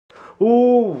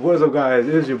Ooh, what's up guys,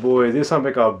 it's your boy. This time I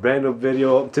make a brand new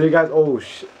video. Today guys, oh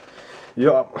shit.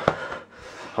 Yo,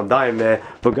 I'm dying man.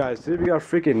 But guys, today we got a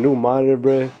freaking new monitor,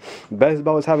 bro. Best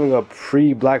Buy was having a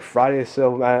pre-Black Friday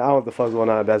sale, man. I don't know what the fuck's going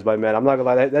on at Best Buy, man. I'm not gonna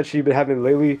lie, that shit been having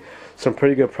lately some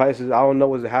pretty good prices. I don't know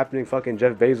what's happening. Fucking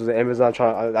Jeff Bezos and Amazon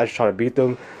I just trying to beat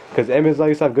them. Because Amazon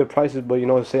used to have good prices, but you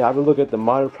know what I'm saying? I've been looking at the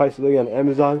monitor prices lately on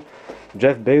Amazon.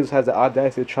 Jeff Bezos has the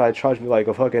audacity to try to charge me like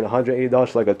a fucking $180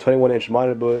 for like a 21-inch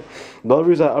monitor, but the only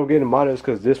reason I'm getting a monitor is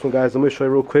because this one, guys, let me show you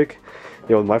real quick.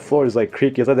 You know, my floor is like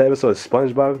creaky. It's like that episode of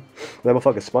SpongeBob. That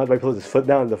motherfucking SpongeBob puts his foot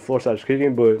down and the floor starts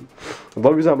creaking, but the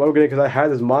only reason I'm upgrading because I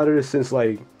had this monitor since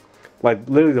like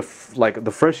literally the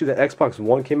first year that Xbox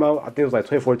One came out. I think it was like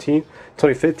 2014,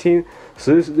 2015.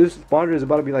 So this monitor is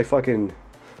about to be like fucking,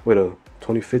 wait a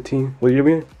 2015, what year are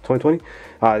we in? 2020?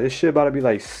 This shit about to be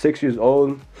like 6 years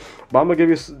old. But I'm gonna give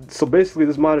you, so basically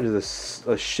this monitor is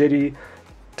a shitty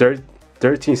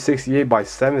 1368 by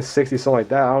 760, something like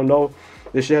that. I don't know.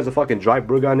 This shit has a fucking dry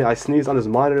bug on it. I sneezed on this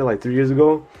monitor like 3 years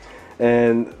ago.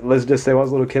 And let's just say when I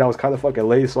was a little kid, I was kind of fucking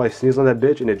lazy, so I sneezed on that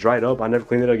bitch and it dried up. I never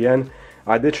cleaned it again.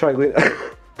 I did try clean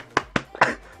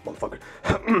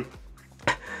motherfucker.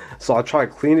 So I tried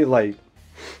to clean it like,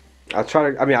 I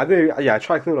tried to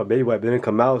clean it a baby wipe, but it didn't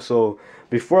come out. So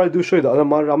before I do show you the other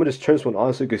monitor, I'm gonna just turn this one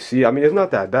on so you can see. I mean, it's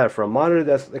not that bad for a monitor.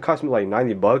 It cost me like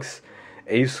 90 bucks.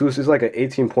 Asus is like an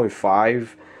 18.5.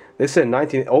 They said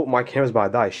 19. Oh, my camera's about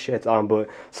to die. Shit. But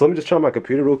so let me just turn on my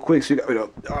computer real quick. So you got wait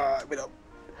up.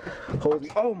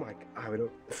 Holy, oh my god, wait up.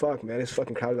 Fuck man, it's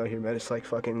fucking crowded out here, man. It's like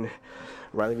fucking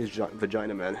Riley's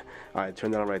vagina, man. Alright,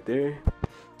 turn that on right there.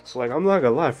 So like, I'm not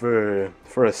gonna lie, for a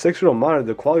 6-year-old monitor,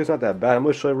 the quality's not that bad. I'm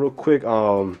gonna show you real quick.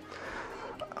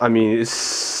 I mean,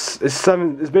 it's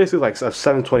basically like a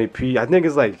 720p. I think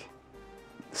it's like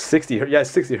 60 hertz. Yeah, it's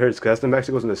 60 hertz because that's the max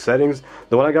that goes in the settings.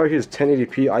 The one I got right here is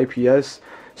 1080p IPS,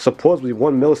 supposedly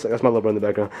 1 millisecond. That's my little brother in the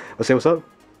background. Let's say what's up.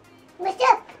 What's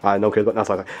up? Alright, no kidding, that's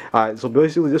like alright, so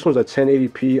basically this one's a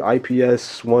 1080p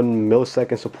IPS 1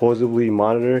 millisecond supposedly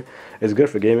monitor. It's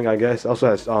good for gaming, I guess. It also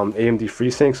has AMD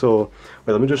FreeSync. So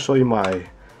wait, let me just show you my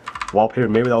wallpaper.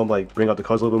 Maybe that will like bring out the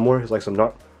colors a little bit more. It's like some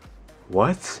dark.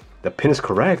 What? The pin is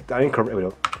correct. I ain't correct. Wait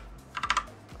up.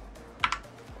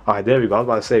 Alright, there we go. I was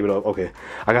about to say it up. Okay,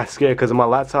 I got scared because my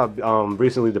laptop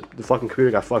recently the fucking computer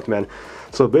got fucked, man.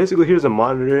 So basically here's a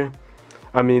monitor.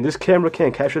 I mean, this camera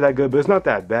can't capture that good, but it's not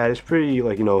that bad. It's pretty,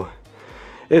 like, you know,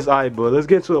 it's alright. But let's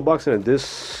get into the unboxing of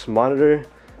this monitor.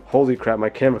 Holy crap, my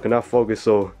camera cannot focus.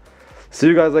 So see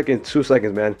you guys like in 2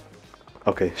 seconds, man.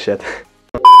 Okay, shit.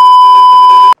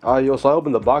 Alright, yo, so I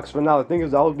opened the box for now. The thing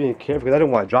is, I was being careful because I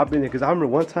didn't want to drop it in it. Because I remember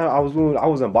one time I was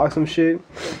unboxing some shit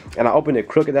and I opened it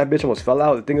crooked. That bitch almost fell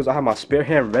out. The thing is, I had my spare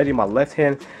hand ready, my left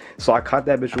hand, so I caught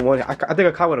that bitch with one. I think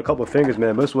I caught with a couple of fingers,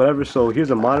 man. But it's whatever. So here's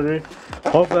a monitor.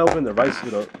 Hopefully, I opened the right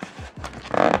side up.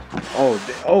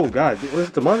 Oh god, what is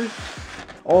it, the monitor?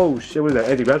 Oh shit, what is that?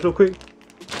 Andy, grab real quick.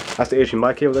 That's the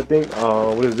HDMI cable, I think.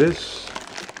 What is this?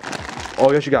 Oh,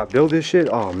 I guess you gotta build this shit.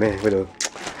 Oh man, wait a.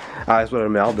 Alright, that's whatever,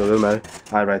 man. I'll build it, man.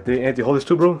 Alright, right there. Anthony, hold this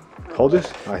too, bro. Hold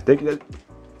this. Alright, thank you.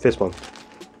 Fist bump.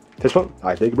 Fist bump.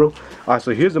 Alright, thank you, bro. Alright,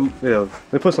 so here's the. Let me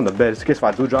put this on the bed. Just in case if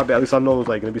I do drop it, at least I know it's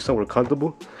like gonna be somewhere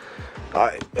comfortable.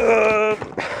 Alright.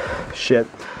 Shit.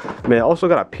 Man, I also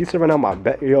got a pizza right now in my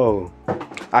bed. Yo.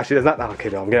 Actually, that's not. Okay,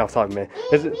 though. I'm getting off topic, man.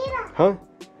 Is it? Huh?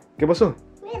 Okay, what's up?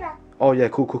 Oh yeah,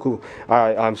 cool.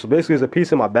 Alright, so basically there's a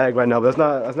piece in my bag right now, but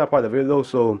that's not part of the video,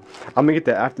 so I'm gonna get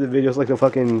that after the video. It's like the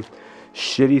fucking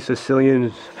shitty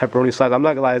Sicilian pepperoni slice. I'm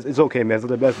not gonna lie, it's okay, man. It's not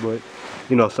the best, but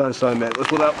you know, something, man. Let's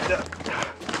pull out.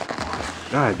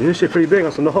 God, this shit pretty big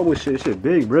on some no homo shit. This shit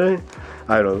big, bruh.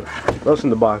 I don't know. What's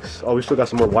in the box? Oh, we still got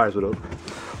some more wires with it.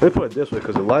 Let me put it this way,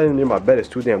 because the lighting near my bed is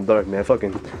too damn dark, man.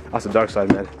 Fucking, that's the dark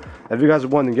side, man. If you guys are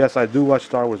wondering, yes, I do watch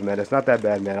Star Wars, man. It's not that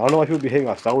bad, man. I don't know why people be hating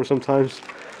on Star Wars sometimes.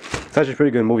 It's actually a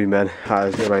pretty good movie, man. Alright,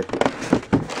 let's get right.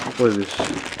 What is this?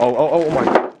 Oh my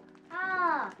god.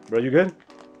 Bro, you good?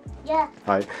 Yeah.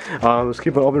 Alright. Let's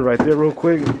keep it open right there real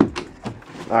quick.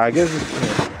 I guess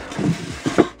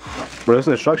bro, there's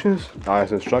instructions. Alright,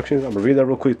 it's instructions. I'm gonna read that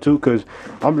real quick too, cause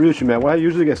I'm real with you, man. When I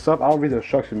usually get stuff, I don't read the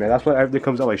instructions, man. That's why everything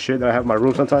comes out like shit that I have in my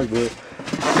room sometimes, but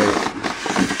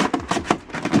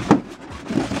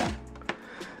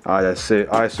alright, that's it.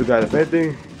 Alright, so guys, if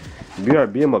anything,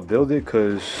 BRB, I'm gonna build it,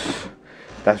 cause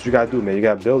that's what you gotta do, man. You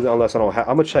gotta build it unless I don't have.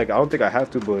 I'm gonna check. I don't think I have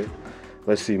to, but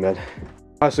let's see, man.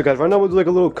 Alright, so guys, right now we'll do like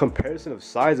a little comparison of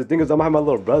size. The thing is, I'm gonna have my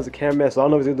little brother, the cameraman, so I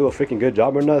don't know if he's gonna do a freaking good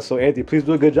job or not. So Anthony, please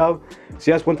do a good job.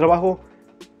 Si haces buen trabajo,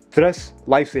 3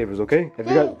 lifesavers, okay? If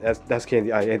you got, that's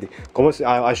Candy. Alright, Anthony.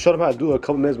 I showed him how to do it a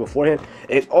couple minutes beforehand.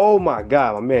 And oh my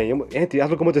god, my man. Anthony,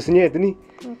 hazlo como te enseñé, Anthony.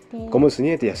 Okay. Como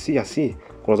enseñé, así.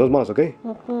 Con las dos manos, ¿ok?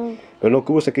 Pero no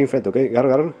cubres aquí enfrente, ¿ok?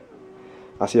 Agárralo.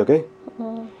 Así, ¿ok?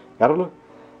 Agárralo.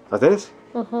 ¿Las tienes?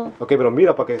 Ok, pero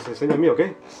mira para que se enseñe a mí, ¿ok?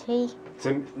 Sí.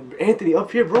 Anthony, up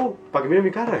here, bro. Para que mire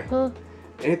mi cara.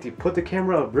 Anthony, put the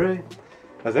camera up, bro.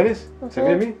 ¿Las tienes? ¿Se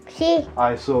mira a mí? Sí.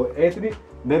 Alright, so Anthony,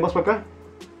 ven más para acá.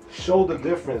 Show the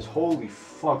difference. Holy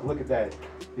fuck, look at that.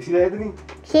 You see that, Anthony?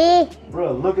 Sí.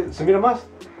 Bro, look at, se mira más.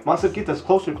 Más cerquitas,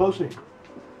 closer, closer.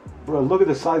 Bro, look at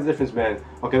the size difference, man.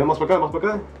 Okay, ven más para acá, más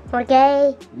para acá.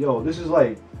 Okay. Yo, this is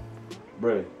like,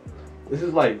 bro, this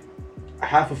is like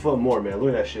half a foot more, man. Look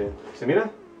at that shit. Se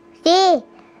mira? Sí.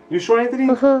 You sure, Anthony?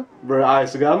 Bro, alright,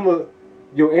 so I'm gonna,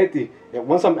 yo, Anthony,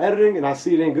 once I'm editing and I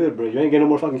see it ain't good, bro, you ain't getting no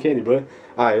more fucking candy, bro.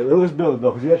 Alright, let's build it,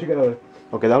 though, because you actually gotta,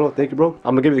 okay, thank you, bro.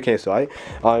 I'm gonna give you the candy, so,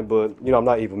 alright, but, you know, I'm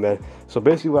not evil, man. So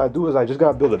basically what I do is I just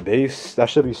gotta build a base. That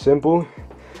should be simple.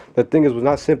 The thing is, what's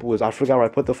not simple is I forgot where I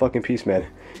put the fucking piece, man.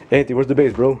 Anthony, where's the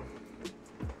base, bro?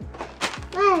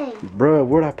 Hey. Bro,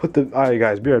 where'd I put the, alright,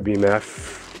 guys, BRB, man.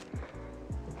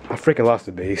 I freaking lost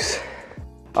the base.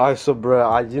 Alright, so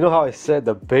bro, you know how I said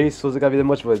the base wasn't gonna be that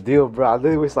much of a deal, bro. I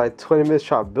literally wasted like 20 minutes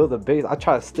trying to build the base. I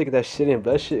tried to stick that shit in,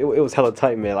 but that shit, it was hella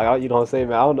tight, man. Like, you know what I'm saying,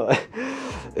 man? I don't know.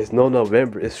 It's no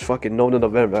November. It's fucking no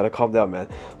November. I gotta calm down, man.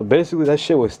 But basically, that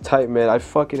shit was tight, man. I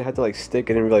fucking had to like stick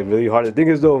it in like really hard. The thing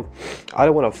is, though, I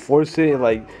didn't want to force it, and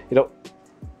like, you know,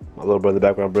 my little brother in the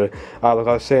background, bro. Like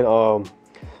I was saying,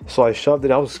 so I shoved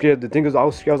it. I was scared. The thing is, I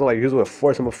was scared. I was like, use it with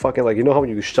force. I'm a fucking like, you know how when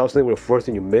you shove something with force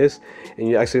and you miss, and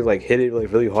you actually like hit it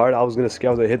like really hard. I was gonna scare.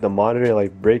 I was gonna hit the monitor and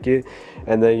like break it.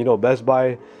 And then, you know, Best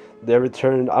Buy, their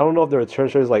return. I don't know if their return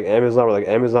service is like Amazon or like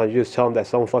Amazon. You just tell them that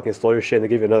someone fucking stole your shit and they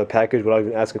give you another package without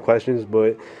even asking questions.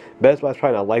 But Best Buy's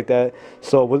probably not like that.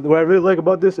 So what I really like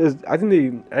about this is I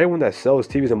think everyone that sells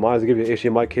TVs and monitors give you an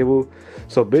HDMI cable.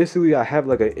 So basically I have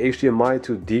like an HDMI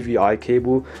to DVI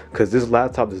cable because this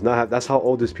laptop does not have. That's how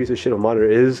old this piece of shit of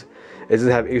monitor is. It doesn't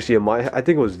have HDMI. I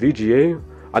think it was VGA.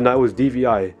 I know it was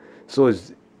DVI. So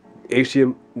it's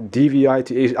HDMI DVI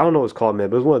to I don't know what it's called, man,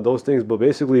 but it's one of those things. But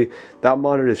basically that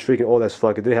monitor is freaking old as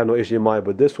fuck. It didn't have no HDMI,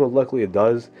 but this one luckily it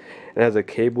does. It has a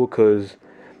cable because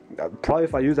probably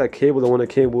if I use that cable,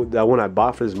 that one I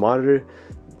bought for this monitor,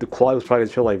 the quality was probably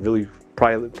gonna feel like really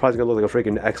probably gonna look like a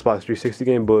freaking Xbox 360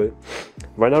 game. But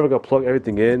right now we're gonna plug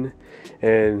everything in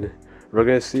and we're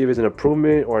gonna see if it's an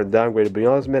improvement or a downgrade. To be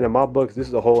honest, man, in my books, this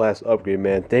is a whole ass upgrade,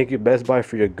 man. Thank you, Best Buy,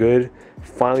 for your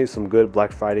finally some good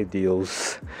Black Friday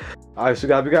deals. Alright, so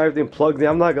guys, we got everything plugged in.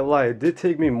 I'm not gonna lie, it did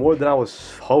take me more than I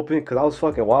was hoping because I was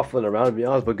fucking waffling around, to be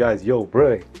honest. But guys, yo,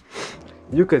 bro,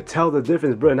 you could tell the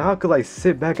difference, bro. And I could like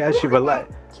sit back, actually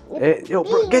relax. And, yo,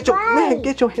 bro, get your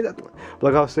head out. But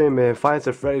like I was saying, man, Finance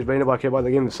at Freddy's, but ain't nobody care about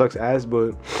the game. It sucks ass,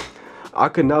 but I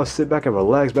could now sit back and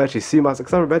relax, but actually see myself.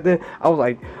 Cause I remember back then, I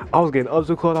was getting up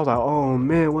so close. I was like, oh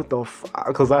man, what the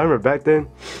fuck? Cause I remember back then,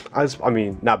 I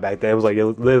mean, not back then. It was like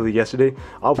literally yesterday.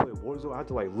 I would play Warzone. I had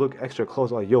to like look extra close.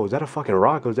 Like, yo, is that a fucking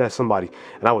rock or is that somebody?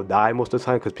 And I would die most of the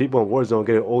time because people in Warzone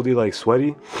get old, like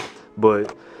sweaty.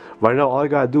 But right now, all I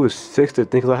gotta do is fix the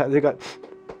thing. Cause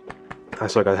I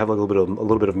swear I have like a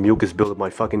little bit of mucus built in my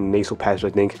fucking nasal patch,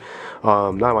 I think.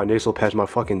 Not my nasal patch, my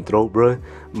fucking throat, bruh.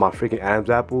 My freaking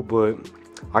Adam's apple. But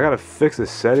I gotta fix the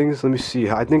settings. Let me see.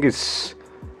 I think it's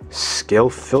scale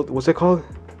filter. What's it called?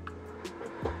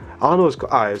 I don't know.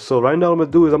 Alright, so right now what I'm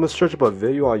gonna do is I'm gonna search up a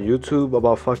video on YouTube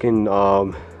about fucking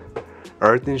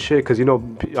Earth and shit. Cause you know,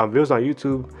 videos on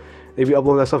YouTube, they be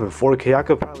uploading that stuff in 4K. I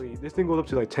could probably, this thing goes up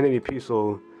to like 1080p,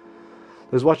 so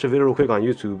let's watch a video real quick on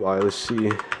YouTube. Alright, let's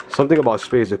see. Something about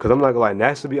space, because I'm not gonna lie,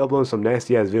 NASA be uploading some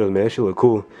nasty ass videos, man. That shit look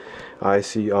cool. I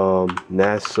see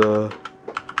NASA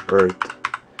Earth.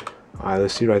 Alright,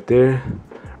 let's see right there.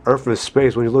 Earth from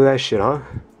space. When you look at that shit, huh?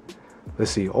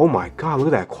 Let's see. Oh my god, look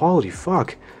at that quality.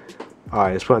 Fuck.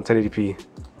 Alright, let's put on 1080p.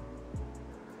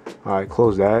 Alright,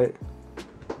 close that.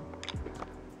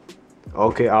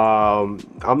 Okay, I'm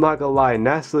not gonna lie,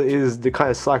 NASA is the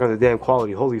kind of slack on the damn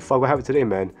quality. Holy fuck, what happened today,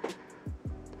 man?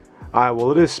 Alright,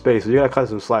 well, it is space, so you gotta cut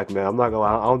some slack, man. I'm not gonna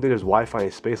lie, I don't think there's Wi-Fi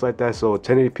in space like that, so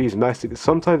 1080p is max.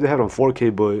 Sometimes they have it on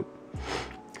 4K, but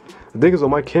the thing is, well,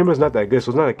 my camera's not that good,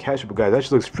 so it's not a catch-up, guys. That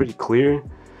actually looks pretty clear.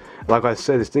 Like I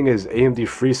said, this thing is AMD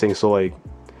FreeSync, so like,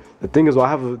 the thing is,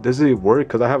 well, does it work?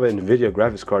 Because I have an NVIDIA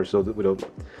graphics card, so with a,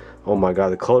 oh my god,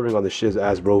 the coloring on the shit is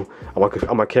ass, bro.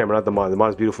 On my camera, not the mod. The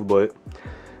mod's beautiful, but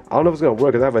I don't know if it's gonna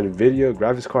work because I have an NVIDIA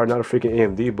graphics card, not a freaking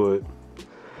AMD, but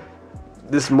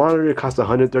this monitor costs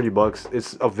 130 bucks.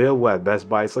 It's available at Best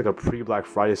Buy. It's like a pre-Black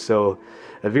Friday sale.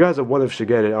 If you guys are wondering if you should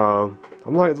get it, I'm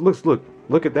like,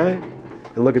 look at that,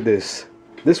 and look at this.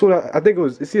 This one, I think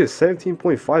it's either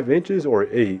 17.5 inches or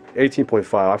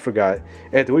 18.5. I forgot.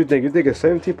 Anthony, what do you think? You think it's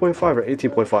 17.5 or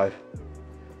 18.5?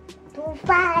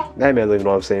 Bye. That man don't even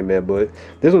know what I'm saying, man. But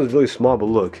this one's really small, but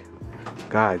look.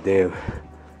 God damn.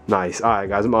 Nice. Alright,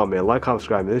 guys, I'm out, man. Like, comment,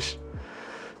 subscribe. This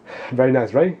very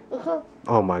nice, right?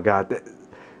 Oh my god.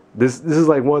 This is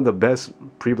like one of the best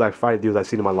pre-Black Friday deals I've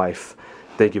seen in my life.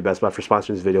 Thank you, Best Buy, for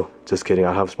sponsoring this video. Just kidding.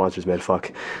 I have sponsors, man.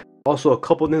 Fuck. Also, a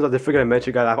couple things I did forget to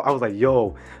mention, guys. I was like,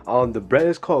 yo, the brand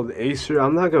is called Acer.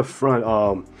 I'm not gonna front.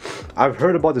 I've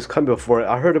heard about this company before.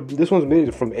 I heard this one's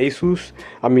made from Asus.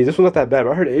 I mean, this one's not that bad,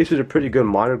 but I heard Acer's a pretty good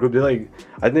monitor group. They like,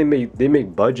 I think they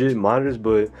make budget monitors,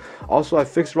 but also I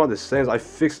fixed around the settings. I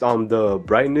fixed the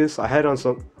brightness. I had on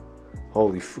some.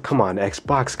 Come on,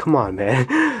 Xbox, come on, man.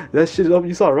 That shit up,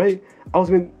 you saw, right?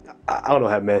 I don't know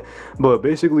how, man, but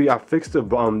basically I fixed the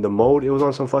mode. It was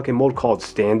on some fucking mode called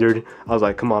standard. I was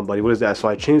like, come on, buddy, what is that? So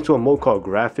I changed to a mode called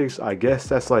graphics. I guess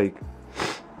that's like,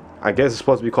 I guess it's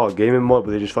supposed to be called gaming mode,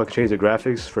 but they just fucking changed the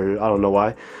graphics for, I don't know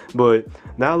why. But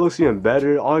now it looks even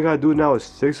better. All I gotta do now is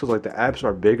fix so like the apps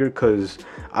are bigger, because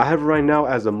I have it right now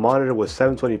as a monitor with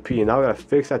 720p, and now I gotta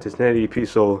fix that to 1080p.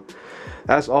 So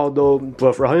that's all though.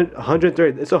 But for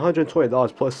 130, it's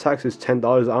 $120 plus taxes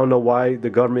 $10. I don't know why the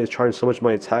government is charging so much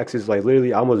money in taxes. Like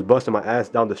literally, I almost busted my ass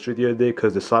down the street the other day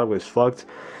because the sidewalk was fucked.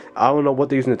 I don't know what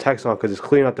they're using the tax on, because it's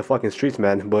clearing out the fucking streets,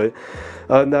 man. But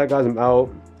other than that, guys, I'm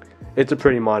out. It's a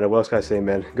pretty monitor. What else can I say,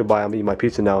 man? Goodbye. I'm eating my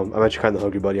pizza now. I'm actually kind of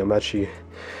hungry, buddy. I'm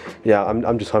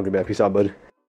just hungry, man. Peace out, bud.